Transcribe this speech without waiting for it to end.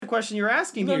question you're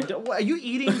asking here. Are you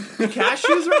eating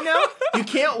cashews right now? You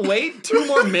can't wait 2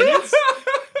 more minutes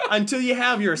until you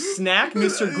have your snack,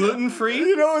 Mr. Gluten-Free?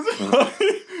 You know what's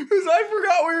funny? Because I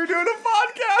forgot we were doing a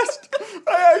podcast.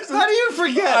 How do you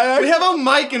forget? We have a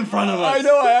mic in front of us. I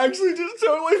know, I actually just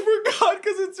totally forgot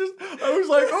because it's just, I was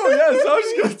like, oh yeah, so I'm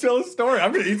just going to tell a story.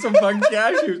 I'm going to eat some fucking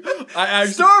cashews.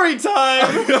 Story time!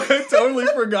 I totally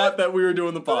forgot that we were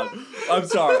doing the pod. I'm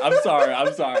sorry.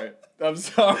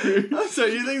 So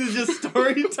you think it's just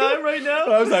story time right now?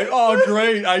 I was like, oh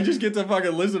great, I just get to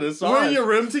fucking listen to songs. We're in your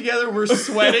room together, we're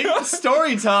sweating.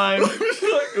 Story time.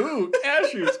 Like, ooh,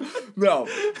 cashews. No.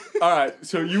 Alright,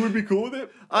 so you would be cool with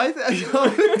it? I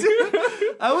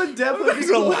would definitely There's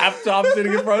a laptop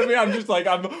sitting in front of me. I'm just like,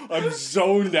 I'm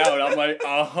zoned out. I'm like,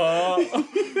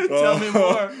 Tell me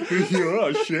more.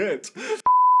 Oh, shit.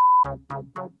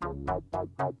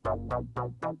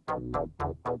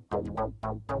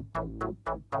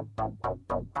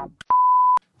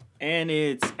 And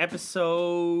it's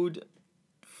episode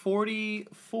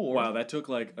 44. Wow, that took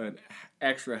like an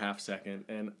extra half second,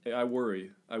 and I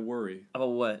worry About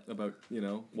what? about,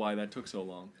 why that took so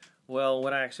long. Well,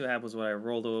 what actually happened was when I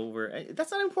rolled over.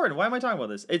 That's not important. Why am I talking about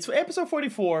this? It's episode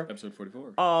 44. Episode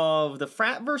 44. Of the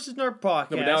Frat versus Nerd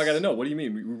podcast. No, but now I gotta know. What do you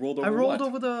mean? We rolled over I rolled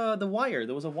what? over the wire.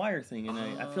 There was a wire thing, and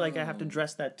I feel like I have to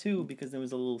address that too because there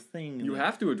was a little thing. You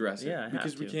have to address it. Yeah, I have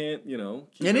because we to. can't,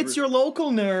 keep And it's your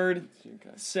local nerd, Okay.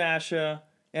 Sasha,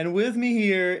 and with me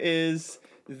here is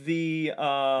the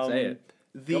Say it.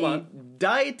 Come the on.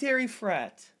 dietary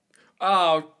frat.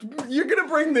 Oh, you're gonna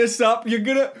bring this up. You're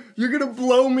gonna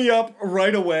blow me up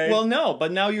right away. Well, no,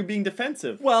 but now you're being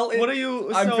defensive. Well, what are you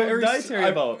dietary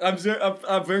about?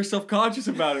 I'm very self-conscious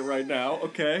about it right now.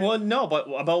 Okay. Well, no, but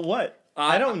about what?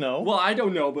 I don't know. Well, I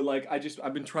don't know, but like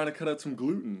I've been trying to cut out some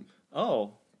gluten.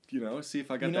 Oh. See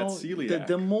if I got that celiac.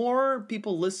 The more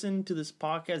people listen to this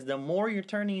podcast, the more you're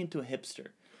turning into a hipster.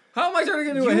 How am I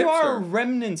turning into a hipster? You are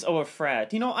remnants of a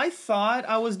frat. I thought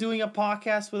I was doing a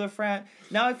podcast with a frat.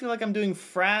 Now I feel like I'm doing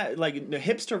frat, like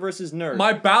hipster versus nerd.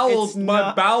 My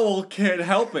bowel can't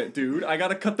help it, dude. I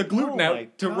gotta cut the gluten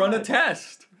out to run a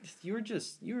test. You're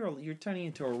turning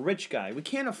into a rich guy. We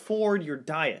can't afford your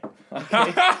diet. Okay?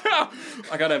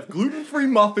 I gotta have gluten-free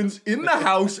muffins in the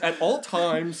house at all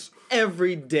times.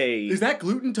 Every day. Is that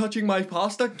gluten touching my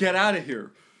pasta? Get out of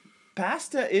here.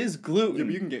 Pasta is gluten. Yeah,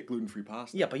 but you can get gluten-free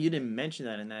pasta. Yeah, but you didn't mention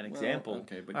that in that example.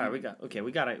 Okay, but all right, we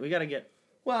gotta get.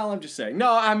 Well, I'm just saying.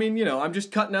 No, I mean, I'm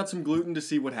just cutting out some gluten to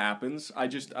see what happens.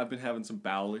 I've been having some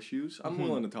bowel issues. I'm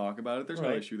willing to talk about it. There's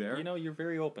no issue there. You're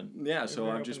very open. Yeah, so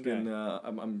I've just been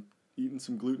I'm eating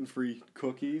some gluten-free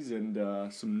cookies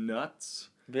and some nuts.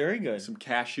 Very good. Some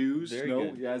cashews. Very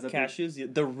good. Yeah, is that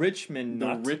cashews? The Richmond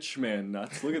nut. The Richmond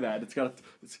nuts. Look at that. It's got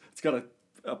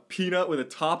a peanut with a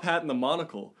top hat and the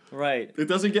monocle. Right. It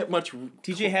doesn't get much.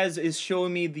 TJ is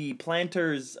showing me the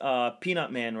Planters Peanut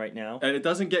Man right now. And it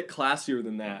doesn't get classier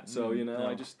than that. So,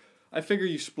 no. I figure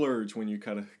you splurge when you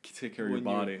kind of take care of your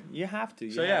body. You have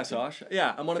to. Sosh.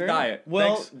 Yeah, I'm on a diet.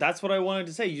 Well, Thanks. That's what I wanted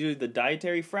to say. You do the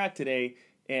dietary frat today.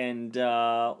 And,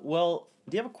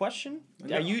 do you have a question?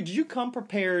 No. Did you come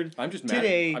prepared I'm just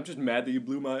today? Mad. I'm just mad that you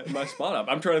blew my spot up.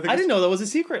 I'm trying to think. I didn't know that was a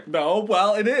secret. No,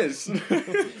 well, it is.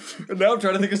 And now I'm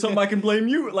trying to think of something I can blame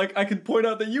you. Like, I can point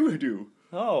out that you do.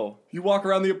 Oh. You walk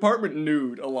around the apartment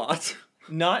nude a lot.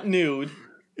 Not nude.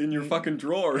 In your fucking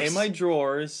drawers. In my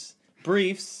drawers.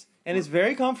 Briefs. And it's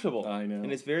very comfortable. I know.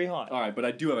 And it's very hot. All right, but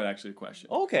I do have actually a question.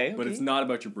 Okay. But it's not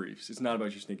about your briefs. It's not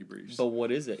about your sneaky briefs. But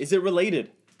what is it? Is it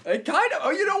related? It kind of.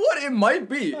 Oh, you know what? It might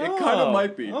be. It kind of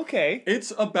might be. Okay.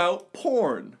 It's about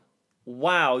porn.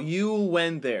 Wow, you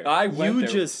went there. I went there.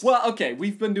 Just. Well, okay.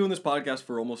 We've been doing this podcast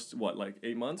for almost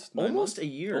 8 months? 9 almost months? a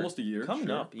year. Almost a year.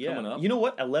 Coming up. Yeah. Coming up. You know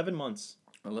what? 11 months.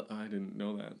 I didn't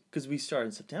know that. Because we started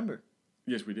in September.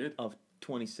 Yes, we did. Of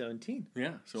 2017.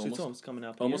 Yeah. So it's almost coming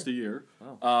up. Almost a year.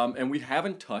 Wow. And we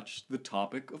haven't touched the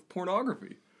topic of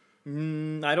pornography.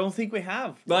 I don't think we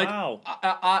have. Like, wow.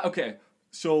 Okay.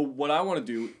 So what I want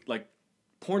to do,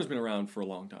 porn has been around for a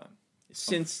long time.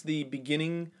 Since the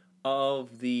beginning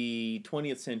of the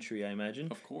 20th century, I imagine.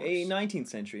 Of course. 19th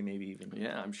century, maybe even.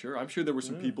 Yeah, I'm sure there were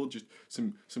some people, just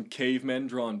some cavemen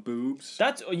drawing boobs.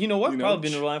 That's, probably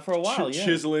been around for a while, yeah.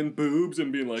 Chiseling boobs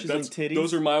and being like, titties.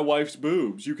 Those are my wife's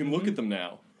boobs. You can look at them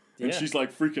now. And she's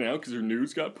like freaking out because her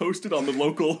nudes got posted on the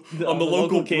local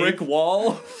local brick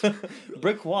wall.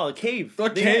 Brick wall, a cave. The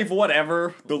cave,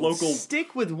 whatever. The local.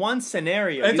 Stick with one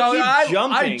scenario. I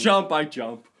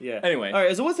jump. Yeah. Anyway. All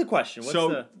right. So what's the question?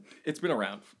 It's been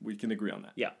around. We can agree on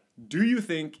that. Yeah. Do you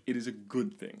think it is a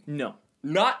good thing? No.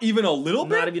 Not even a little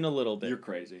bit. Not even a little bit. You're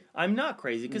crazy. I'm not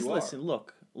crazy because listen,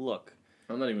 look.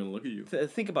 I'm not even gonna look at you.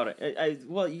 Think about it.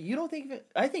 Well, you don't think of it.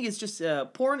 I think it's just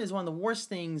porn is one of the worst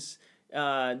things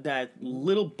that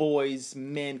little boys,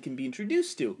 men can be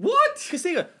introduced to. What?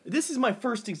 Because this is my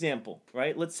first example,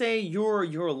 right? Let's say you're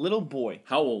a little boy,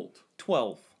 How old?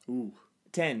 12, Ooh,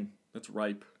 10, that's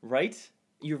ripe. right?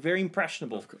 You're very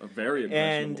impressionable. Very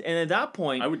impressionable. And at that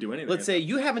point, I would do anything. let's say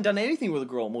you haven't done anything with a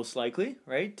girl, most likely,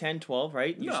 right? 10, 12,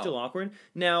 right? You're No. still awkward.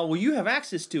 Now, what you have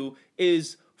access to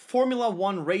is Formula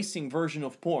One racing version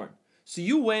of porn. So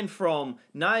you went from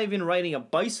not even riding a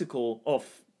bicycle of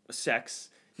sex,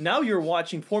 now you're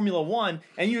watching Formula One,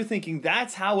 and you're thinking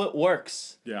that's how it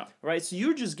works, Yeah. right? So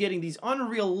you're just getting these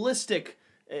unrealistic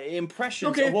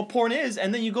impressions Okay. of what porn is,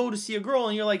 and then you go to see a girl,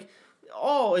 and you're like,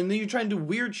 oh, and then you're trying to do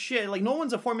weird shit. Like, no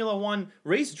one's a Formula One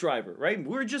race driver, right?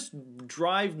 We're just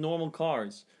drive normal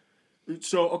cars.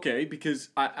 So okay, because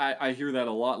I hear that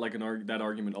a lot, like that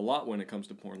argument a lot when it comes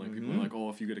to porn. Like people are like, oh,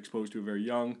 if you get exposed to it very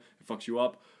young, it fucks you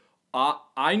up.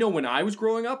 I know when I was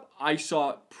growing up, I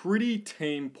saw pretty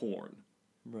tame porn.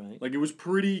 Right. Like it was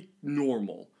pretty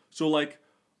normal. So like,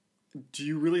 do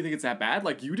you really think it's that bad?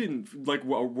 Like you didn't like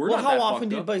we're Well, not how that often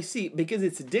fucked do you up. see? Because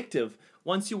it's addictive.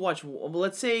 Once you watch,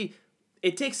 let's say,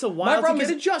 it takes a My while to problem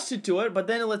get is- adjusted to it. But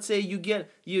then let's say you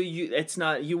it's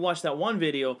not. You watch that one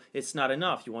video, it's not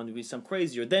enough. You want to be some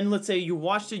crazier. Then let's say you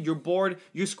watched it, you're bored,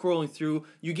 you're scrolling through,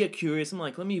 you get curious. I'm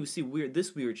like, let me see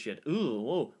this weird shit.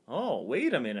 Ooh, oh,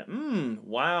 wait a minute.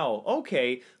 Wow.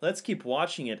 Okay, let's keep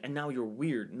watching it. And now you're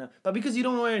weird. No, but because you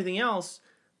don't know anything else,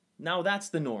 now that's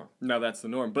the norm. No, that's the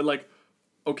norm. But like,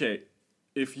 okay,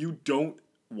 if you don't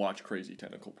watch crazy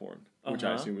tentacle porn, which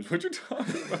I assume is what you're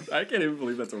talking about, I can't even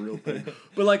believe that's a real thing.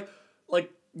 But like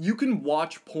you can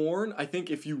watch porn. I think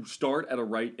if you start at a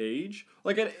right age,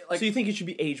 like So you think it should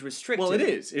be age restricted? well, it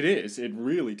is. It is. It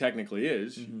really technically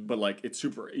is. But like, it's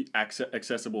super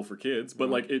accessible for kids. But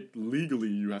like, it legally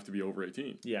you have to be over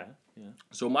 18. Yeah.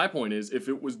 So my point is, if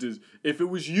it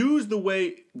was used the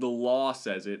way the law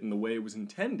says it and the way it was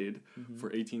intended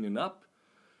for 18 and up,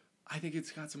 I think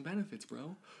it's got some benefits,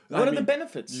 bro. What are the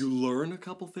benefits? You learn a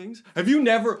couple things.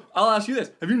 I'll ask you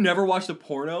this. Have you never watched a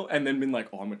porno and then been like,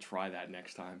 oh, I'm going to try that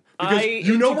next time? Because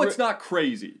you know what's not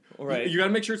crazy. Right. You got to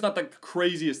make sure it's not the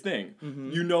craziest thing.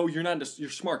 You know you're not you're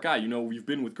a smart guy. You know you've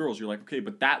been with girls. You're like, okay,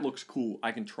 but that looks cool.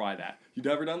 I can try that. You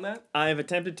never done that? I've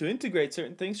attempted to integrate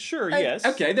certain things. Sure, yes.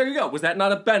 Okay, there you go. Was that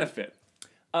not a benefit?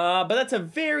 But that's a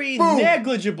very Boom.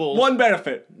 negligible. One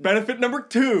benefit. Benefit number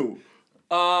 2.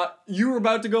 You were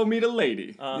about to go meet a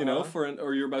lady, you know,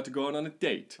 or you're about to go out on a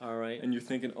date. All right. And you're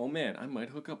thinking, oh man, I might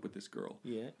hook up with this girl.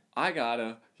 Yeah. I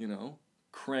gotta,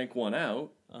 crank one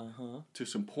out to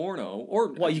some porno. Or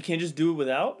What, you can't just do it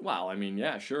without? Well, I mean,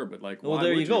 yeah, sure, but like, Well, why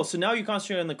there would you go. So now you're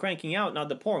concentrating on the cranking out, not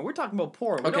the porn. We're talking about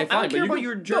porn. Okay, I fine, don't but care you about can-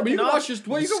 your no, but jerking you can off watch just-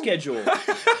 well, you can- schedule.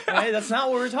 Right? That's not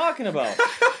what we're talking about.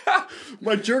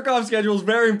 My jerk off schedule is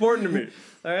very important to me.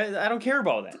 All right? I don't care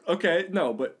about that. Okay,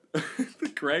 no, but the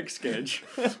crank sketch.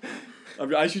 I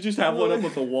mean, I should just have one up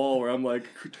at the wall where I'm like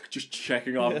just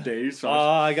checking off days. So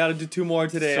I got to do 2 more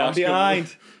today. I'm Sash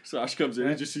behind. Sash comes in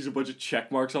and just sees a bunch of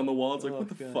check marks on the wall. It's like, what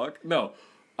the God. fuck? No.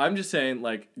 I'm just saying,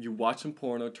 like, you watch some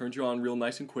porno, turns you on real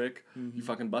nice and quick, you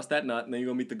fucking bust that nut, and then you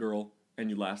go meet the girl, and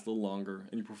you last a little longer,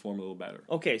 and you perform a little better.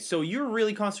 Okay, so you're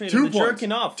really concentrating 2 on the points.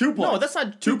 jerking off. 2 points. No, that's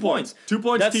not 2 points. 2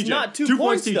 points, That's TJ. not 2 2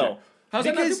 points, points, TJ. though. How's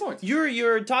that not 2 because points?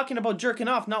 you're talking about jerking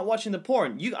off, not watching the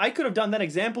porn. I could have done that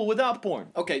example without porn.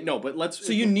 Okay, no, but let's...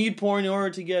 So you need porn in order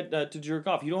to get to jerk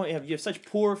off. You have such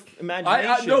poor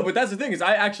imagination. No, but that's the thing, is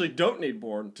I actually don't need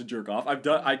porn to jerk off.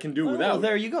 I can do without. Well,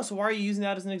 there you go. So why are you using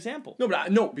that as an example? No, but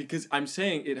no, because I'm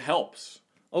saying it helps.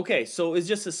 Okay, so it's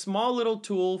just a small little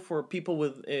tool for people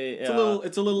with a.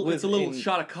 It's a little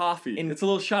shot of coffee. It's a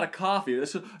little shot of coffee.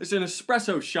 It's an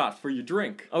espresso shot for your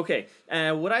drink. Okay,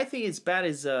 what I think is bad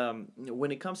is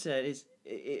when it comes to that is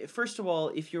first of all,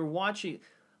 if you're watching,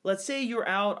 let's say you're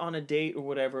out on a date or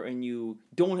whatever and you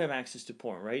don't have access to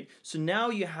porn, right? So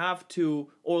now you have to,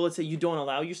 or let's say you don't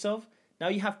allow yourself. Now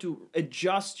you have to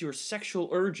adjust your sexual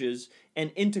urges and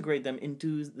integrate them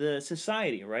into the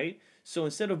society, right? So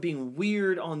instead of being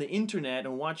weird on the internet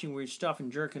and watching weird stuff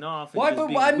and jerking off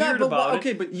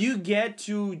and you get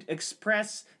to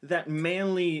express that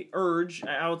manly urge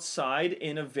outside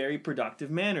in a very productive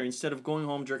manner instead of going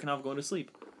home, jerking off, going to sleep.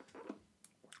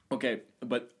 Okay,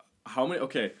 but how many...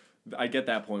 Okay, I get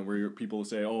that point where people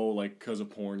say, oh, like, because of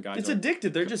porn, guys... It's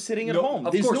addictive. They're just sitting at home.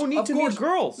 There's no need to meet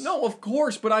girls. No, of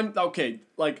course, but I'm... Okay,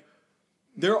 like,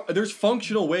 there's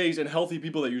functional ways and healthy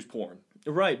people that use porn.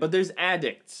 Right, but there's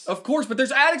addicts. Of course, but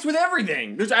there's addicts with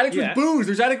everything. There's addicts with booze.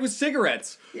 There's addicts with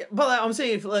cigarettes. Yeah, but I'm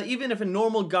saying, even if a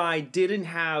normal guy didn't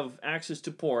have access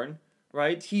to porn,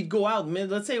 right? He'd go out,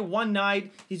 let's say one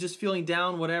night he's just feeling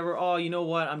down, whatever. Oh, you know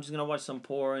what? I'm just gonna watch some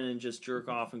porn and just jerk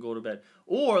off and go to bed.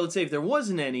 Or let's say if there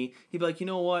wasn't any, he'd be like, you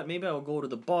know what? Maybe I'll go to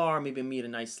the bar, maybe meet a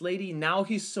nice lady. Now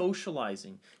he's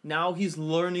socializing. Now he's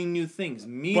learning new things,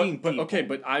 meeting but people. okay,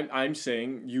 but I'm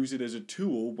saying use it as a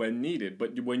tool when needed.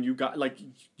 But when you got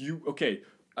okay.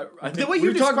 I think the way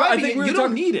you're describing it, you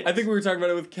don't need it. I think we were talking about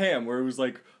it with Cam, where it was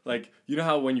like you know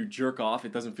how when you jerk off,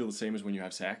 it doesn't feel the same as when you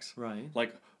have sex. Right.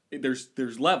 Like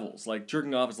there's levels. Like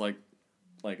jerking off is like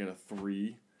at a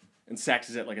 3, and sex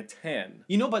is at like a 10.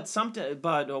 You know, but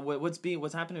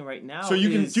what's happening right now? So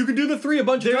you can do the 3 a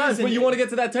bunch of times, but you want to get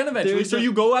to that 10 eventually. So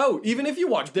you go out, even if you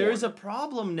watch porn. There's a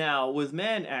problem now with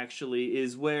men. Actually,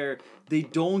 is where they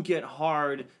don't get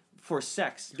hard for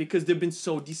sex because they've been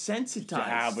so desensitized.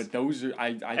 Yeah, but those are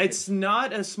It's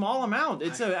not a small amount.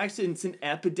 It's an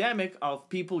epidemic of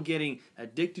people getting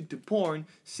addicted to porn,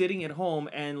 sitting at home,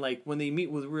 and like when they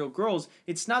meet with real girls,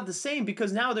 it's not the same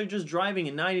because now they're just driving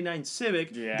a '99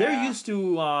 Civic. Yeah. They're used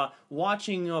to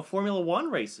watching Formula One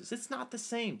races. It's not the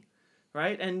same,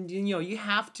 right? And you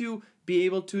have to be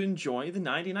able to enjoy the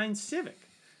 '99 Civic.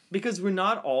 Because we're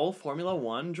not all Formula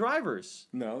One drivers.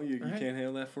 No, you can't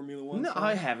handle that Formula One. No, stuff?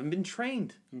 I haven't been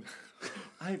trained.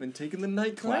 I haven't taken the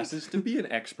night classes to be an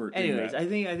expert. Anyways,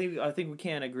 in that. I think we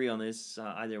can't agree on this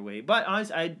either way. But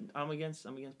honestly, I'm against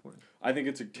porn. I think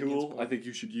it's a tool. I think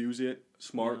you should use it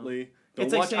smartly.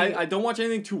 Yeah. I don't watch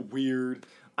anything too weird.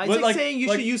 It's like saying you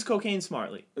should use cocaine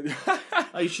smartly.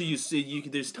 You should use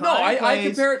there's time. No, I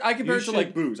compare it to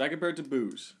like booze. I compare it to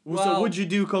booze. So would you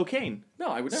do cocaine? No,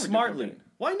 I would never smartly. do cocaine.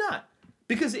 Why not?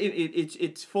 Because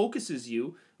it focuses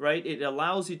you, right? It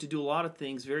allows you to do a lot of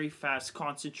things very fast,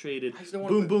 concentrated.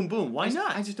 Boom, boom, boom. Why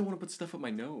not? I just don't want to put stuff up my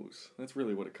nose. That's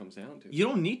really what it comes down to. You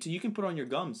don't need to. You can put on your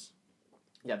gums.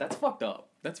 Yeah, that's fucked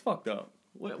up. That's fucked up.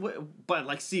 But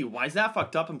why is that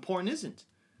fucked up and porn isn't?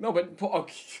 No, but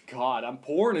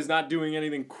porn is not doing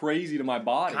anything crazy to my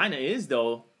body. Kind of is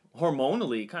though.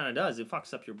 Hormonally, kind of does. It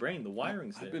fucks up your brain. The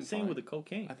wiring's there. Same with the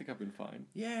cocaine. I think I've been fine.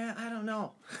 Yeah, I don't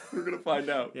know. We're gonna find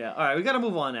out. Yeah. All right, we gotta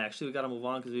move on. Actually, we gotta move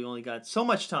on because we only got so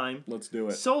much time. Let's do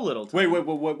it. So little time. Wait.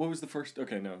 What was the first?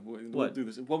 Okay, no. We'll do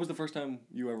this. What was the first time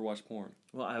you ever watched porn?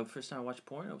 Well, first time I watched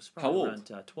porn, I was probably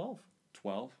around 12.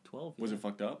 12? 12. Was yeah. it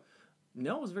fucked up?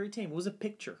 No, it was very tame. It was a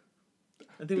picture.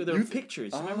 I think there were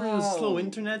pictures. Remember, it was slow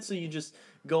internet, so you just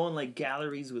go in like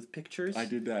galleries with pictures. I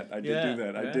did that. I did do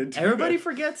that. Everybody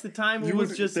forgets the time it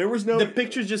was just the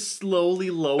pictures just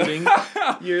slowly loading.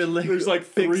 There's like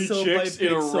 3 chicks in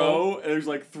a pixel. row, and there's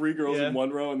like 3 girls in one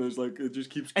row, and there's like it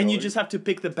just keeps going. And you just have to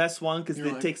pick the best one because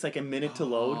it takes like a minute to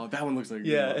load. Oh, that one looks like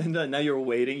and now you're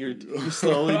waiting. You're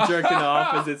slowly jerking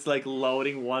off as it's like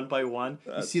loading one by one.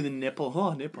 You see the nipple.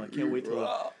 Oh, nipple! I can't wait to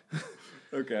load.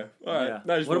 Okay. All right.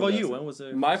 Yeah. What about you? When was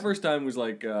it? My first time was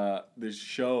like this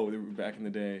show back in the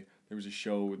day. There was a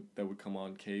show that would come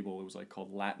on cable. It was like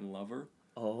called Latin Lover.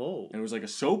 Oh. And it was like a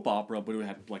soap opera, but it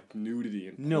had like nudity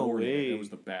and porn. No way. It was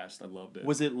the best. I loved it.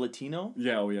 Was it Latino?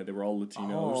 Yeah. Oh yeah. They were all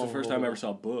Latino. It was the first time I ever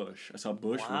saw Bush. I saw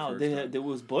Bush for the first time. There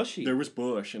was Bushy. There was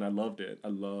Bush, and I loved it.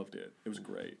 It was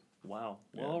great. Wow.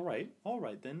 Well, all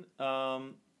right then.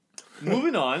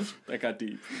 Moving on. That got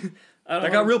deep.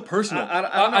 That got real personal.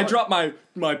 I dropped my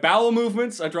bowel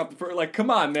movements. I dropped come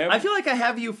on, man. I feel like I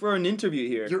have you for an interview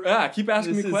here. Keep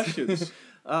asking me questions.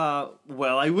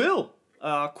 Well, I will.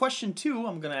 Question 2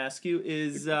 I'm gonna ask you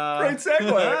is great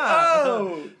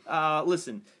segue.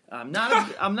 Listen, I'm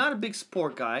not a big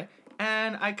sport guy,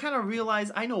 and I kind of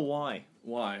realize I know why.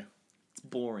 Why? It's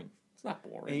boring. It's not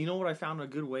boring. And you know what I found a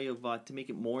good way of to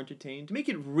make it more entertaining, to make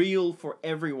it real for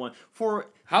everyone, for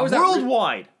how is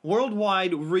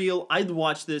worldwide real. I'd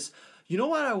watch this. You know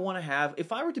what I want to have?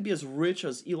 If I were to be as rich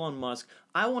as Elon Musk,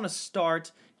 I want to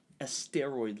start a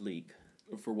steroid league.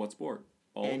 For what sport?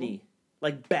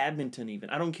 Like badminton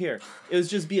even. I don't care. It would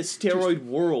just be a steroid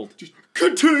world. Just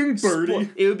ka-ting,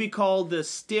 birdie. It would be called the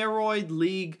Steroid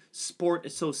League Sport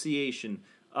Association.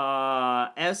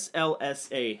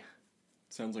 SLSA.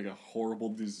 Sounds like a horrible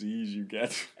disease you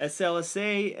get.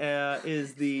 SLSA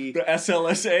is the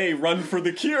SLSA Run for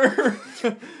the Cure.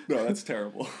 No, that's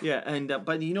terrible. Yeah, and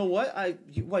but you know what?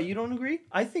 You don't agree?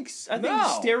 I think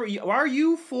No. steroid. Are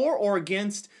you for or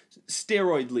against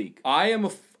steroid league? I am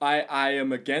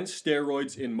against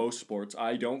steroids in most sports.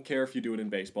 I don't care if you do it in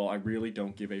baseball. I really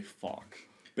don't give a fuck.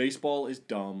 Baseball is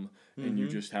dumb, and you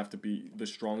just have to be the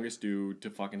strongest dude to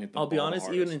fucking hit the ball. I'll be honest,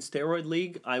 the even in steroid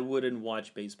league, I wouldn't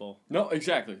watch baseball. No,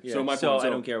 exactly. Yeah, so I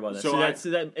don't care about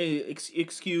that.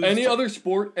 Excuse. Any other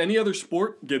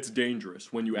sport gets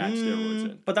dangerous when you add steroids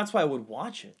in. But that's why I would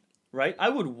watch it, right? I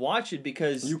would watch it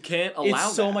because you can't allow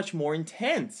it's so much more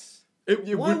intense.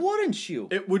 Why wouldn't you?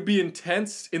 It would be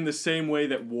intense in the same way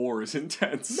that war is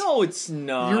intense. No, it's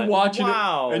not. You're watching it,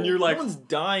 and you're like, no one's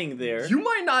dying there. You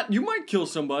might kill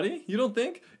somebody. You don't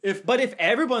think? But if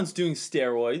everyone's doing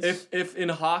steroids, if in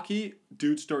hockey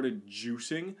dudes started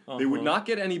juicing, they would not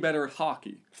get any better at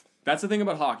hockey. That's the thing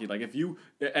about hockey. Like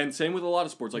and same with a lot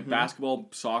of sports like basketball,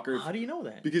 soccer. How do you know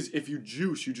that? Because if you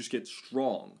juice, you just get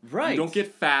strong. Right. You don't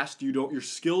get fast. Your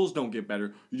skills don't get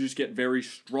better. You just get very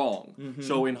strong.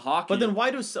 So in hockey. But then why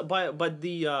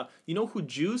you know who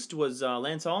juiced was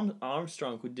Lance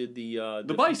Armstrong, who did the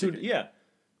bicycle. Yeah.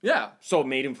 Yeah. So it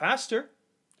made him faster.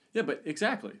 Yeah, but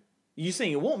exactly. You're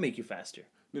saying it won't make you faster.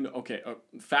 No, okay.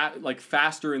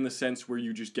 Faster in the sense where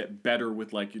you just get better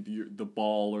with like the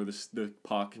ball or the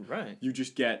puck. Right. You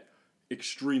just get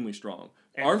extremely strong.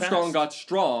 And Armstrong fast. got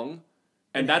strong,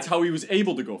 and that's how he was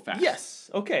able to go fast.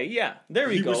 Yes. Okay. Yeah. There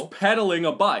you go. He was pedaling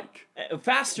a bike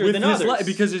faster with than his others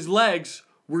because his legs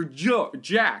were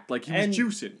jacked, like he was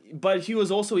juicing. But he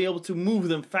was also able to move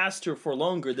them faster for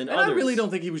longer than And others. I really don't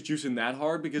think he was juicing that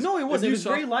hard because No, he wasn't. He was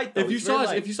very light, though. If you saw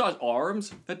his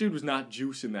arms, that dude was not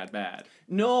juicing that bad.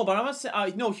 No, but I'm not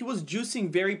saying. No, he was juicing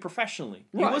very professionally.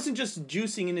 Right. He wasn't just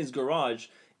juicing in his garage.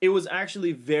 It was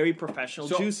actually very professional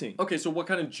juicing. Okay, so what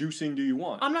kind of juicing do you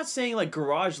want? I'm not saying like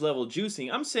garage level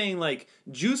juicing. I'm saying like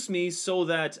juice me so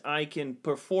that I can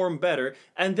perform better,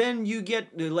 and then you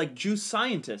get like juice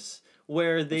scientists.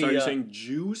 Where they... So are you saying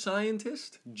Jew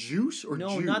scientist? Juice or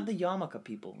No, Jew? not the Yamaka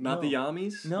people. Not the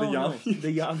Yamis? No,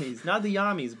 the Yamis. Not the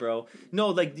Yamis, bro. No,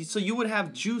 like, so you would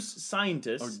have juice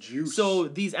scientists. Oh, juice. So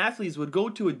these athletes would go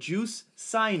to a juice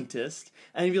scientist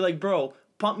and be like, bro,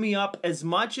 pump me up as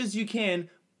much as you can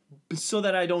so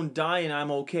that I don't die and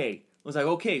I'm okay. I was like,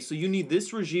 okay, so you need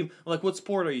this regime. I'm like, what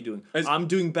sport are you doing? I'm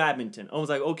doing badminton. I was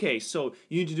like, okay, so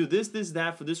you need to do this,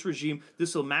 that for this regime.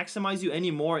 This will maximize you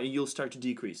any more, and you'll start to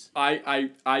decrease.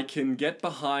 I can get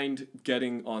behind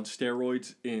getting on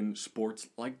steroids in sports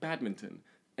like badminton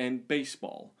and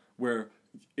baseball, where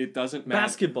it doesn't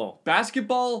matter.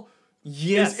 Basketball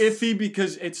yes. is iffy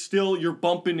because it's still, you're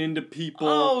bumping into people.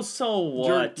 Oh, so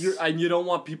what? And you don't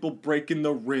want people breaking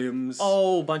the rims.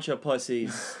 Oh, bunch of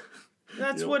pussies.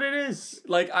 That's what it is.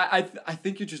 Like I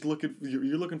think you're just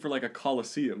looking for like a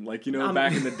coliseum, like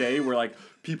back in the day where like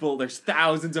there's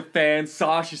thousands of fans.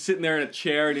 Sash is sitting there in a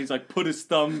chair and he's like put his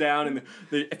thumb down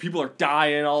and people are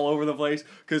dying all over the place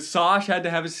because Sash had to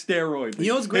have his steroid. You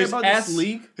know what's great about this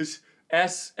league? His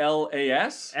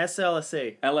SLAS?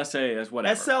 SLSA. LSA is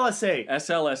whatever.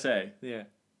 SLSA. Yeah.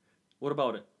 What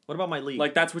about it? What about my league?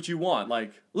 Like, that's what you want.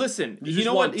 Like, listen, you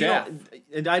know what?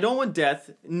 And I don't want death.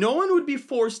 No one would be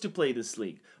forced to play this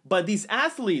league. But these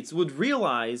athletes would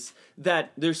realize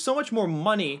that there's so much more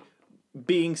money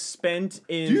being spent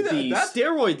in the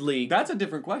steroid league. That's a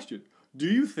different question. Do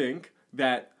you think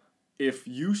that if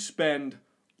you spend...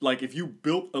 Like, if you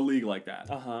built a league like that,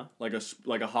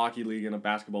 like a hockey league and a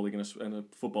basketball league and a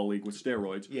football league with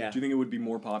steroids, do you think it would be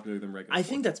more popular than regular sports?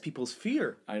 Think that's people's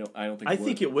fear. I don't think I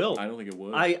think it will. I don't think it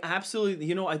would. I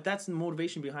absolutely, that's the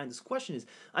motivation behind this question is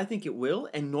I think it will,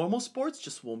 and normal sports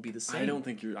just won't be the same. I don't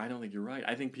think you're right.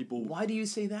 I think people... Why do you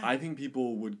say that? I think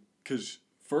people would... Because,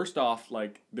 first off,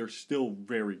 like, they're still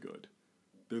very good.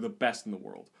 They're the best in the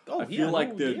world. I feel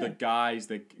like the guys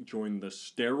that join the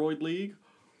steroid league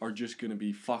are just going to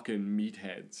be fucking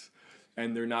meatheads.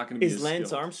 And they're not going to be Is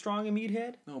Lance Armstrong a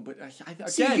meathead? No, but again...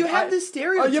 See, you have this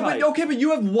stereotype. But you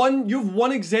have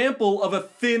one example of a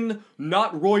thin,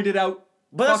 not roided out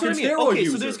but that's what I mean. Okay,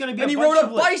 user. So there's going to be and he rode a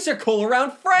bicycle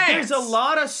around France. There's a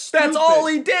lot of stupid... That's all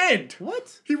he did.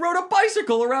 What? He rode a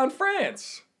bicycle around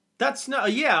France. That's not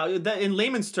in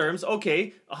layman's terms,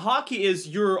 okay. Hockey is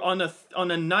you're on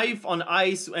a knife on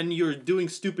ice and you're doing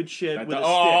stupid shit with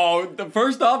a stick.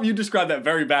 First off, you described that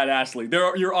very badassly.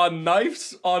 You're on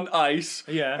knives on ice,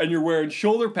 and you're wearing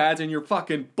shoulder pads and you're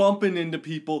fucking bumping into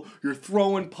people. You're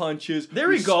throwing punches. There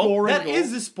we go. That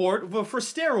is the sport for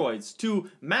steroids to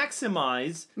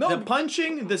maximize the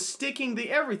punching, the sticking,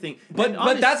 the everything.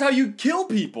 But that's how you kill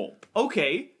people.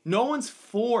 Okay, no one's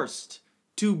forced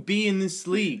to be in this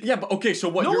league. Yeah, but okay, so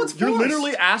what? You're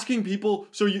literally asking people.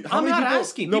 So I'm not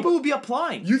asking. People would be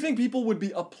applying. You think people would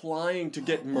be applying to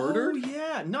get murdered? Oh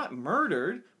yeah, not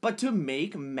murdered, but to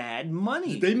make mad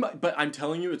money. They might, but I'm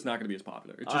telling you, it's not going to be as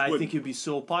popular. I think it'd be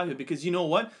so popular because you know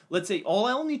what? Let's say all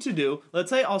I'll need to do.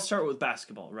 Let's say I'll start with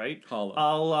basketball, right?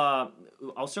 I'll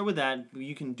start with that.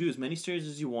 You can do as many series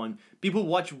as you want. People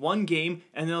watch one game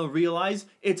and they'll realize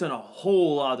it's on a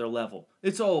whole other level.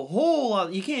 It's a whole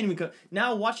lot. You can't even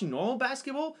now watching normal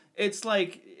basketball. It's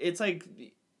like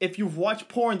if you've watched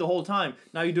porn the whole time,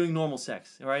 now you're doing normal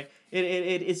sex, all right?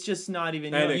 It's just not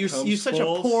even, you're such a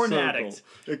porn addict.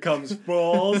 It comes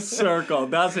full circle,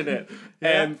 doesn't it?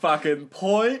 Yeah. And fucking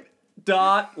point,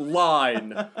 dot,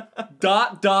 line.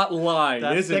 dot, line,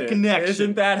 that's isn't the it? Connection.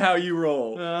 Isn't that how you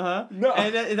roll? Uh-huh. No.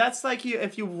 And that's like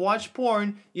if you watch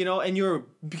porn, and you're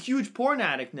a huge porn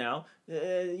addict now,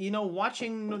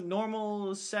 watching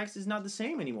normal sex is not the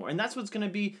same anymore. And that's what I'm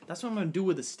going to do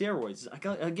with the steroids.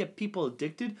 I get people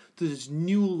addicted to this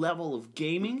new level of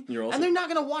gaming, and they're not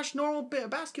going to watch normal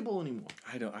basketball anymore.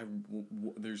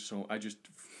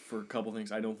 For a couple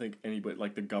things, I don't think anybody,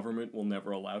 like the government, will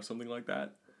never allow something like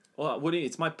that. Well,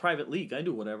 it's my private league. I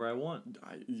do whatever I want.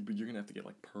 But you're gonna have to get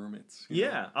like permits.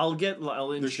 Yeah, I'll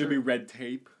insure. There should be red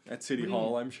tape at City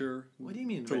Hall, I'm sure. What do you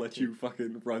mean? To let you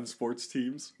fucking run sports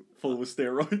teams full of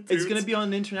steroids. Dudes. It's gonna be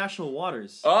on international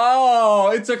waters. Oh,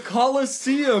 it's a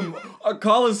coliseum,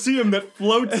 that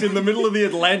floats in the middle of the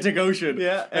Atlantic Ocean.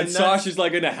 Yeah, and Sasha's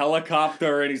like in a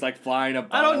helicopter and he's like flying up.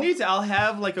 I don't need to. I'll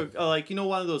have like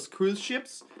one of those cruise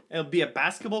ships. It'll be a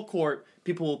basketball court.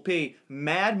 People will pay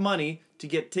mad money to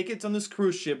get tickets on this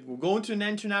cruise ship. We'll go into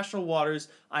international waters.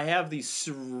 I have these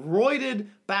roided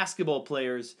basketball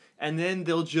players, and then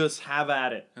they'll just have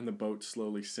at it. And the boat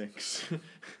slowly sinks.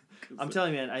 I'm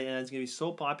telling you, man, and it's going to be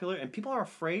so popular, and people are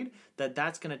afraid that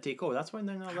that's going to take over. That's why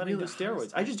they're not letting do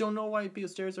steroids. I just don't know why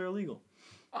steroids are illegal.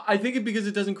 I think it's because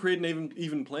it doesn't create an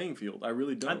even playing field. I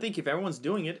really don't. I think if everyone's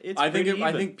doing it, it's I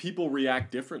think people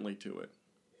react differently to it.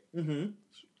 Mm-hmm.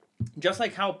 Just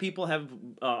like how people have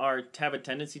a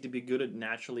tendency to be good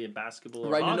naturally at basketball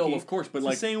or hockey. No, of course, but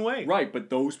it's the same way. Right, but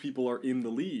those people are in the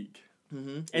league.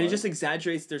 Mm-hmm. And it just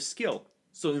exaggerates their skill.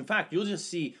 So in fact, you'll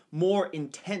just see more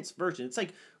intense version. It's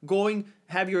like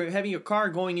having your car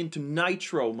going into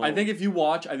nitro mode. I think if you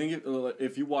watch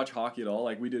hockey at all,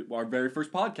 like we did our very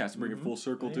first podcast to bring it full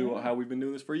circle to how we've been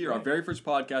doing this for a year. Right. Our very first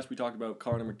podcast, we talked about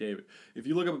Connor McDavid. If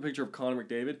you look up a picture of Connor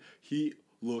McDavid, he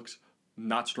looks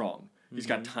not strong. He's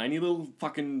got tiny little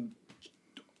fucking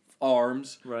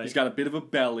arms. Right. He's got a bit of a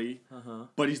belly.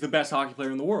 But he's the best hockey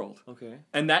player in the world. Okay.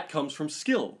 And that comes from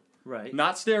skill. Right.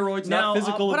 Not steroids, not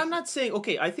physical. But I'm not saying,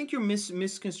 okay, I think you're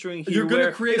misconstruing here. You're going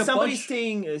to create if somebody's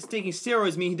taking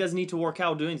steroids, mean he doesn't need to work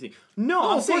out or do anything.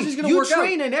 No, I'm saying he's gonna work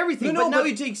train out. and everything, but now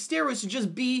you take steroids to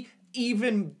just be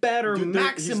even better,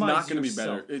 maximize He's not going to be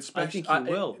better. I think he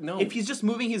will. No. If he's just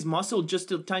moving his muscle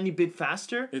just a tiny bit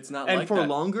faster, it's not and like for that.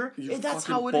 longer, that's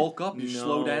how it bulk up. You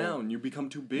slow down. You become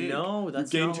too big. No,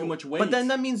 that's you gain too much weight. But then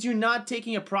that means you're not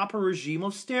taking a proper regime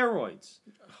of steroids,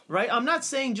 right? I'm not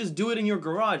saying just do it in your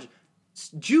garage.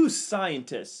 Juice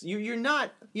scientists, you're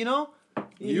not,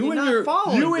 You're not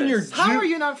following this. How are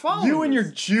you not following You and your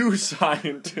Jew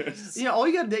scientists. All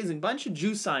you gotta do is a bunch of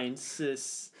Jew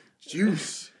scientists.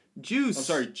 Juice. I'm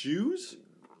sorry, Jews?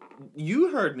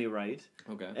 You heard me right.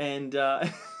 Okay. And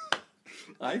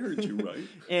I heard you right.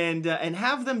 And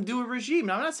have them do a regime.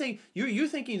 Now I'm not saying you're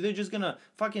thinking they're just gonna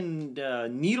fucking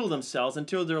needle themselves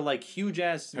until they're like huge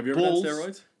ass. Have you bulls. ever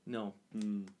done steroids? No.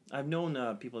 I've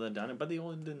known people that have done it, but they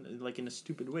only done it like in a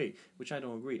stupid way, which I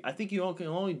don't agree. I think you can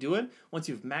only do it once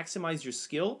you've maximized your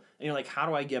skill and you're like, how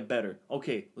do I get better?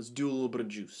 Okay, let's do a little bit of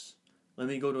juice. Let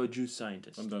me go to a juice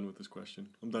scientist. I'm done with this question.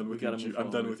 I'm done with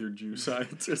your Jew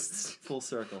scientists. Full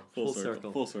circle. Full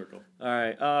circle. All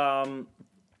right.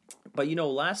 But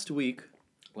last week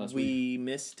we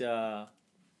missed.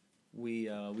 We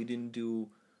didn't do.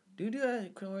 Do you do a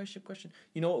relationship question?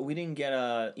 You know what? We didn't get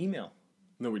a email.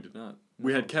 No, we did not.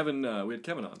 We had Kevin. We had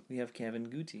Kevin on. We have Kevin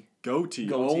Gootee. Goatee.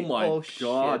 Oh my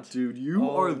god, shit. Dude! You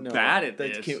are bad at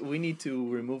this. We need to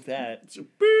remove that.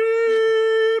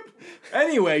 Beep.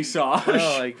 Anyway, Sash.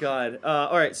 Oh my god.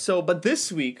 All right. So, but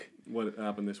this week. What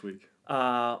happened this week?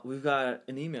 We've got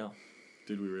an email.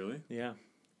 Did we really? Yeah.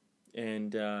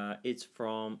 And it's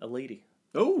from a lady.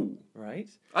 Oh. Right?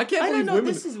 I can't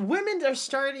believe women are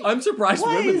starting. I'm surprised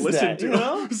women listen to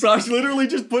him. Sash literally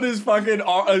just put his fucking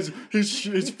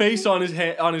his face on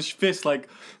his fist like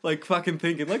fucking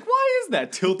thinking like, why is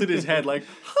that? Tilted his head like,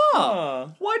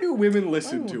 why do women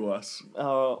listen to us?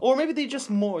 Or maybe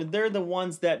they're the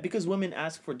ones that, because women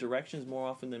ask for directions more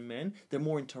often than men, they're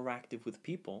more interactive with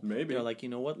people. Maybe. They're like, you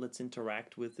know what? Let's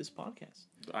interact with this podcast.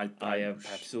 I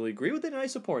absolutely agree with it, and I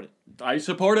support it. I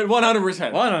support it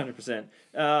 100%. 100%.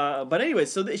 But anyway,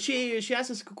 so she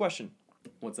asked us a question.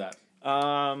 What's that?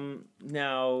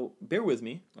 Now, bear with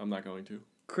me. I'm not going to.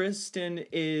 Kristen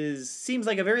seems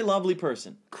like a very lovely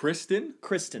person. Kristen.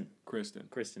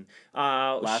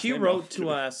 She wrote to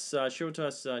us. She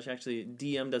actually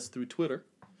DM'd us through Twitter.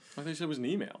 I thought you said it was an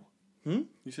email. You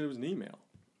said it was an email.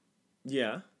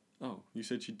 Yeah. Oh, you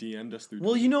said she DM'd us through.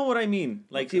 Well, Twitter. you know what I mean.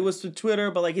 Like Okay. it was through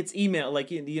Twitter, but like it's email.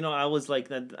 Like I was like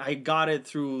that. I got it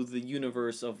through the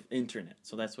universe of internet.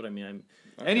 So that's what I mean.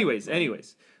 Okay. Anyways.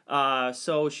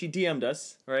 So she DM'd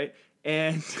us, right?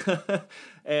 And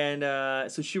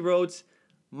so she wrote,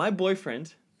 "My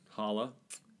boyfriend Holla.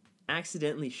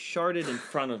 accidentally sharted in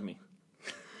front of me."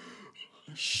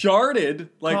 Sharded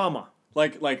like Comma.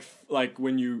 like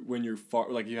when you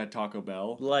fart like you had Taco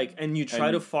Bell. Like, and you try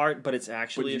And- to fart, but it's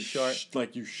actually But a shart.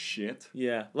 like you shit.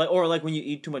 Yeah, like when you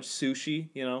eat too much sushi,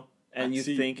 and you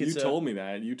See, think it's you told me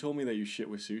that. You told me that you shit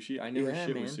with sushi. I never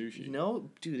shit with sushi. No,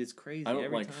 dude, it's crazy. I don't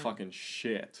every like time. fucking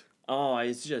shit. Oh,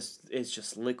 it's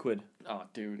just liquid. Oh,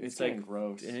 dude, It's getting like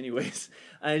gross. Anyways,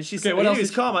 and she Okay, said, what else anyways,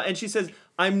 did she- comma, and she says,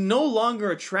 "I'm no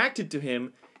longer attracted to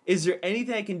him. Is there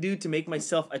anything I can do to make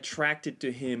myself attracted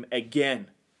to him again?"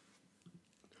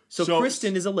 So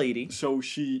Kristen is a lady. So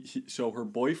so her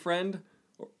boyfriend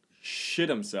shit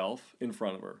himself in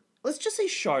front of her. Let's just say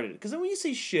sharted, because when you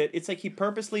say shit, it's like he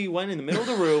purposely went in the middle of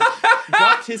the room,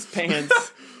 dropped his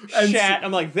pants, And shat.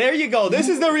 I'm like, there you go. This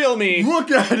is the real me. Look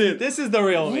at it. This is the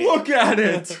real me. Look at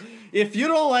it. If you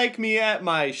don't like me at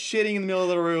my shitting in the middle of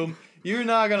the room, you're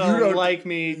not You gonna don't- like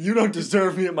me You don't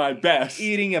deserve me at my best.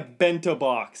 eating a bento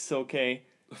box, okay?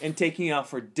 And taking you out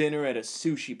for dinner at a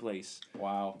sushi place.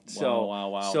 Wow. So-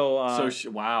 wow. so,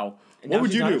 wow. and What now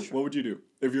would she's you not do? attracted. What would you do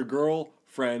if your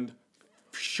girlfriend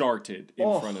sharted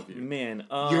in front of you? Man,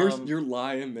 You're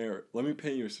lying there. Let me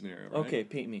paint you a scenario. Right? okay,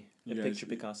 paint me a picture,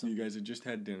 Picasso. You guys had just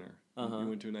had dinner. Uh-huh. You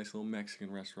went to a nice little Mexican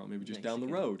restaurant, maybe just down the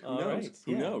Mexican. road. Who All knows? right,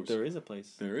 Who yeah, knows? There is a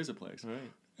place. There is a place. All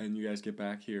right. And you guys get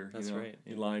back here. That's right,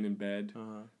 You're yeah. lying in bed.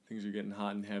 Uh-huh. Things are getting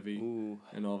hot and heavy. Ooh.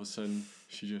 And all of a sudden,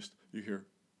 you hear.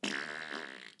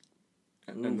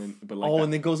 And Oof. then, but like Oh, that-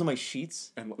 and then goes on my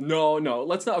sheets? and no,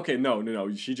 let's not. Okay,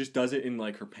 no. She just does it in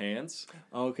like her pants,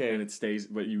 Okay. and it stays.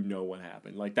 But you know what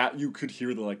happened. Like that, you could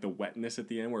hear the wetness at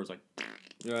the end, where it's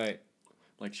Right.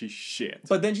 like she shit.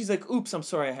 But then she's like, oops, I'm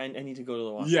sorry, I need to go to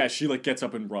the washroom. Yeah, she like gets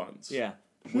up and runs. Yeah.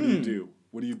 What do you do?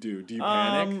 What do you do? Do you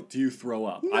panic? Do you throw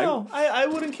up? No, I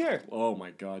wouldn't care. Oh my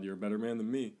god, you're a better man than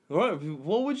me. What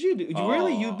would you do?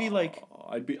 Really, you'd be like...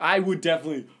 I would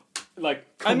definitely,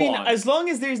 like, come I mean, on. as long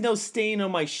as there's no stain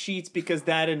on my sheets, because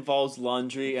that involves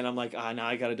laundry, and I'm like, now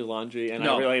I gotta do laundry, and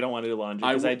No. I really don't want to do laundry,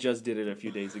 because I would- just did it a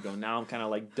few days ago. Now I'm kind of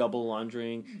like double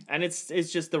laundering, and it's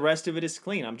just the rest of it is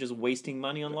clean. I'm just wasting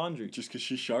money on laundry. Just because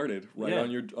she sharted right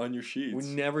Yeah. on your sheets.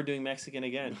 We're never doing Mexican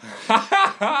again.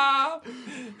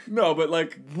 No, but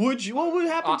like, Would you? What would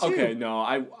happen to okay, you? no,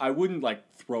 I wouldn't like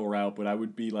throw her out, but I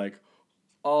would be like,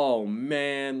 oh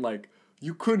man, like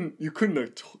you couldn't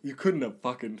have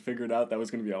fucking figured out that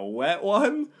was gonna be a wet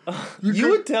one. You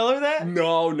would tell her that?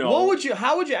 No.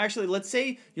 How would you actually, let's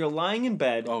say you're lying in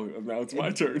bed. Oh, now it's my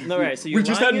turn. No, right, so you're we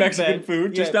just lying had in Mexican bed.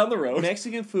 food just Yeah, down the road.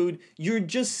 Mexican food. You're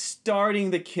just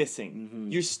starting the kissing.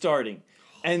 Mm-hmm. You're starting,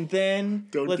 and then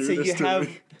Don't let's do say this you to have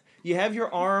me. you have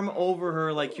your arm over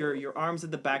her, like your arms at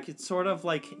the back. It's sort of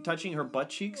like touching her butt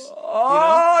cheeks.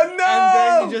 Oh And no!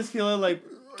 then you just feel it like,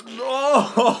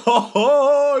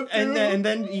 Oh, and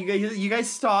then you guys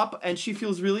stop, and she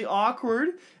feels really awkward,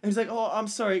 and she's like, "Oh, I'm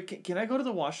sorry. Can I go to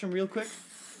the washroom real quick?"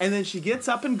 And then she gets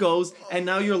up and goes, and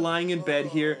now you're lying in bed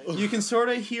here. You can sort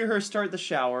of hear her start the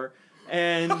shower,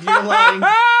 and you're lying.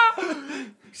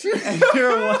 And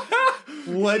you're,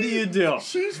 what do you do?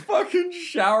 She's fucking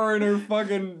showering her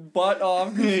fucking butt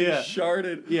off because Yeah. she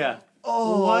sharted. Yeah.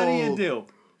 Oh. What do you do?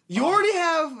 You already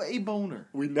have a boner.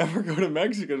 We never go to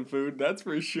Mexican food, that's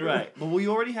for sure. Right. But we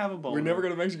already have a boner. We never go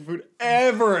to Mexican food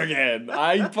ever again.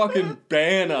 I fucking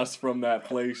ban us from that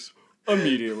place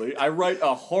immediately. I write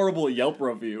a horrible Yelp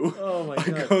review. Oh my I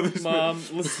god. go, this Mom,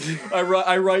 listen.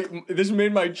 I write this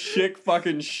made my chick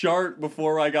fucking shart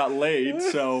before I got laid,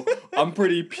 so I'm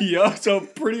pretty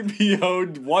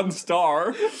PO'd 1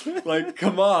 star. Like,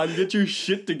 come on, get your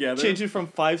shit together. Change it from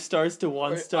 5 stars to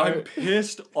 1 star. I'm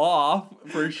pissed off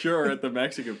for sure at the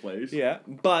Mexican place. Yeah.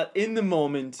 But in the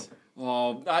moment,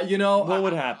 Oh, What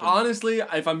would happen? Honestly,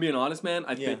 if I'm being honest, man,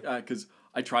 I think Yeah. because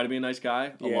I try to be a nice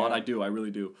guy a lot. I do. I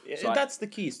really do. So that's the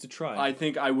key, is to try. I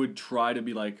think I would try to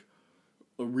be like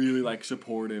really like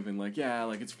supportive and like, yeah,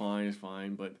 like it's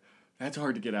fine, but that's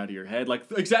hard to get out of your head. Like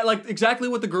exactly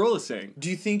what the girl is saying. Do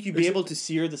you think you'd be able to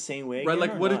see her the same way? Right, again,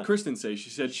 like or what did not? Kristen say? She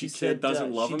said she said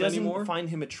doesn't love she him doesn't anymore. find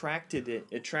him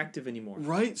attractive anymore.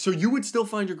 Right? So you would still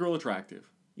find your girl attractive.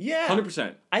 Yeah.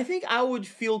 100%. I think I would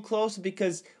feel close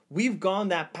because we've gone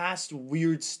that past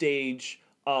weird stage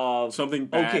something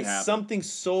bad happened. Something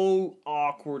so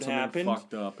awkward Something happened.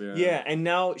 fucked up, yeah. Yeah, and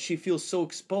now she feels so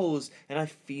exposed, and I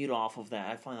feed off of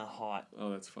that. I find that hot. Oh,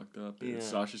 that's fucked up. Yeah.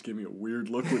 Sasha's gave me a weird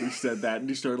look when he said that, and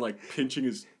he started like pinching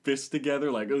his fists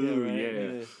together, like, ooh,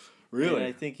 yeah. Really? And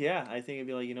I think it'd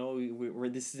be like, we're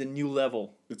this is a new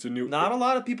level. It's a new. Not a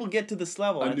lot of people get to this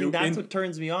level. I think that's what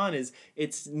turns me on. Is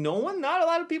not a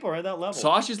lot of people are at that level.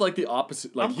 Sasha's like the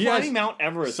opposite. Like I'm climbing Mount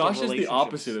Everest. Sasha's the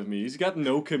opposite of me. He's got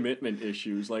no commitment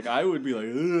issues. Like I would be like,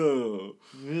 ugh.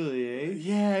 Really? Eh?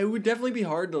 Yeah, it would definitely be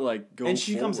hard to like go. And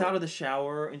she comes out of the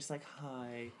shower and she's like,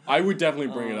 "Hi." I would definitely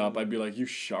bring it up. I'd be like, "You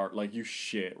you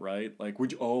shit, right?" Like,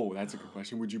 would you? Oh, that's a good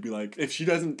question. Would you be like, if she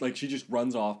doesn't like, she just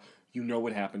runs off. You know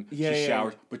what happened. Yeah, she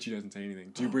showers, but she doesn't say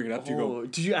anything. Do you bring it up? Do you go?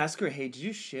 Did you ask her? Hey, did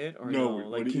you shit or no?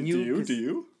 Like, do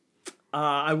you?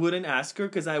 I wouldn't ask her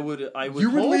because I would. You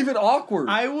would leave it awkward.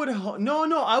 I would.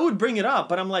 No. I would bring it up,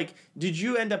 but I'm like, did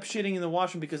you end up shitting in the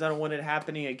washroom? Because I don't want it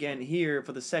happening again here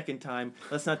for the second time.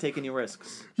 Let's not take any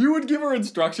risks. You would give her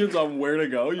instructions on where to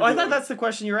go. I thought that's the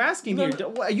question you're asking here.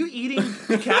 Are you eating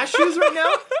cashews right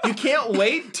now? You can't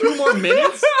wait 2 more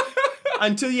minutes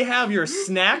until you have your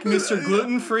snack, Mr.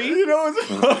 Gluten Free. You know what's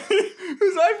funny?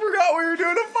 Because I forgot we were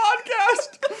doing a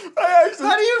podcast.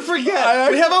 How do you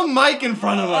forget? We have a mic in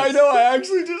front of us. I know. I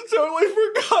actually just totally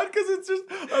forgot because it's just.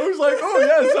 I was like, oh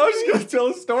yeah, so I'm just gonna tell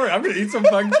a story. I'm gonna eat some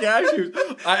fucking cashews.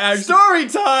 Story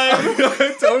time.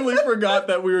 I totally forgot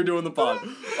that we were doing the pod.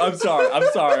 I'm sorry.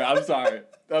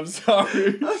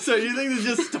 So you think it's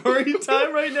just story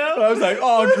time right now? I was like,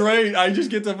 oh great, I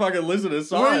just get to fucking listen to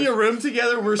songs. We're in your room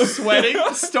together, we're sweating.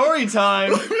 Story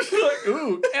time. Like,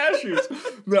 ooh,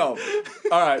 cashews. No.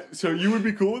 Alright, so you would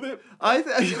be cool with it? I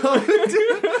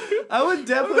would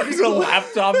definitely There's a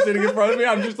laptop sitting in front of me.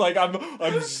 I'm just like, I'm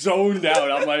zoned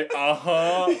out. I'm like,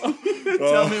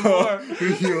 Tell me more.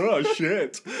 Yeah,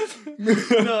 shit.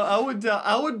 No,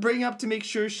 I would bring up to make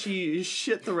sure she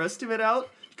shit the rest of it out.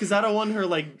 Because I don't want her,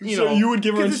 like, so you would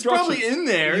give her instructions. It's probably in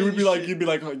there. You'd be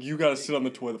like, oh, you gotta sit on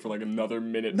the toilet for like another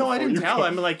minute. No, I didn't tell her.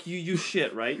 I'm like, you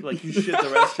shit, right? Like, you shit the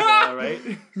rest of it out, right?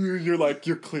 You're like,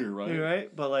 you're clear, right? You're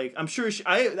right? But, like, I'm sure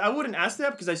I wouldn't ask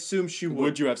that because I assume she would.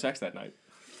 Would you have sex that night?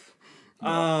 No,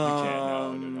 you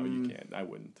can't. No, you can't. I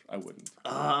wouldn't.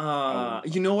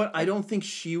 You know what? I don't think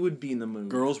she would be in the mood.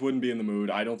 Girls wouldn't be in the mood.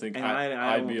 I don't think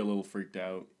I'd be a little freaked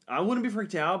out. I wouldn't be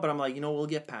freaked out, but I'm like, we'll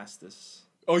get past this.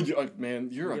 Oh, man,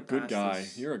 you're a good guy.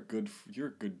 This. You're a good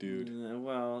dude.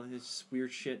 Well, it's just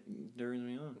weird shit turns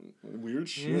me on. Weird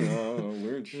shit?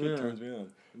 Weird shit turns me on.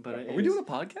 But are we doing a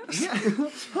podcast? Yeah.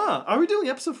 Huh. Are we doing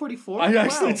episode 44? I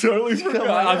actually totally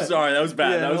forgot. I'm sorry. That was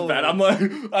bad. That was bad. I'm like,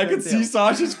 I could see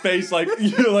Sasha's face. Like,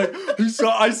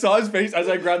 I saw his face as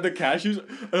I grabbed the cashews.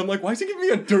 And I'm like, why is he giving me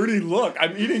a dirty look?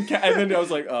 I'm eating and then I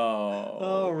was like, oh.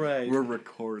 All right. We're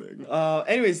recording.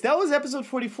 Anyways, that was episode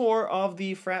 44 of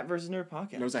the Frat vs. Nerd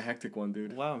podcast. That was a hectic one,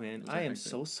 dude. Wow, man. I am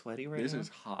so sweaty right now. This is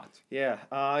hot. Yeah.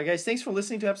 Guys, thanks for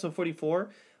listening to episode 44.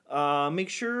 Make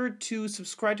sure to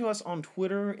subscribe to us on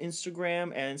Twitter,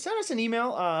 Instagram, and send us an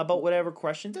email about whatever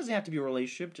question. It doesn't have to be a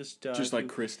relationship. Just like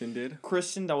Kristen did.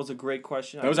 Kristen, that was a great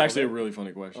question. That was actually a really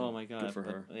funny question. Oh my god. Good for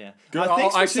her. Yeah. Good.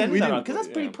 Thanks for sending that out, because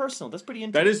that's pretty personal. That's pretty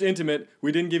intimate. That is intimate.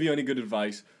 We didn't give you any good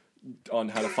advice on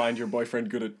how to find your boyfriend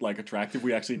good at attractive.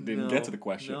 We actually didn't get to the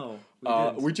question.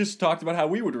 No, we just talked about how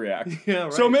we would react. Yeah,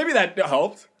 right. So maybe that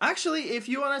helped. Actually, if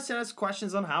you want to send us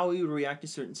questions on how we would react to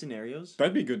certain scenarios,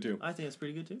 that'd be good too. I think it's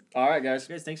pretty good too. All right, guys.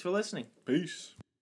 Guys, thanks for listening. Peace.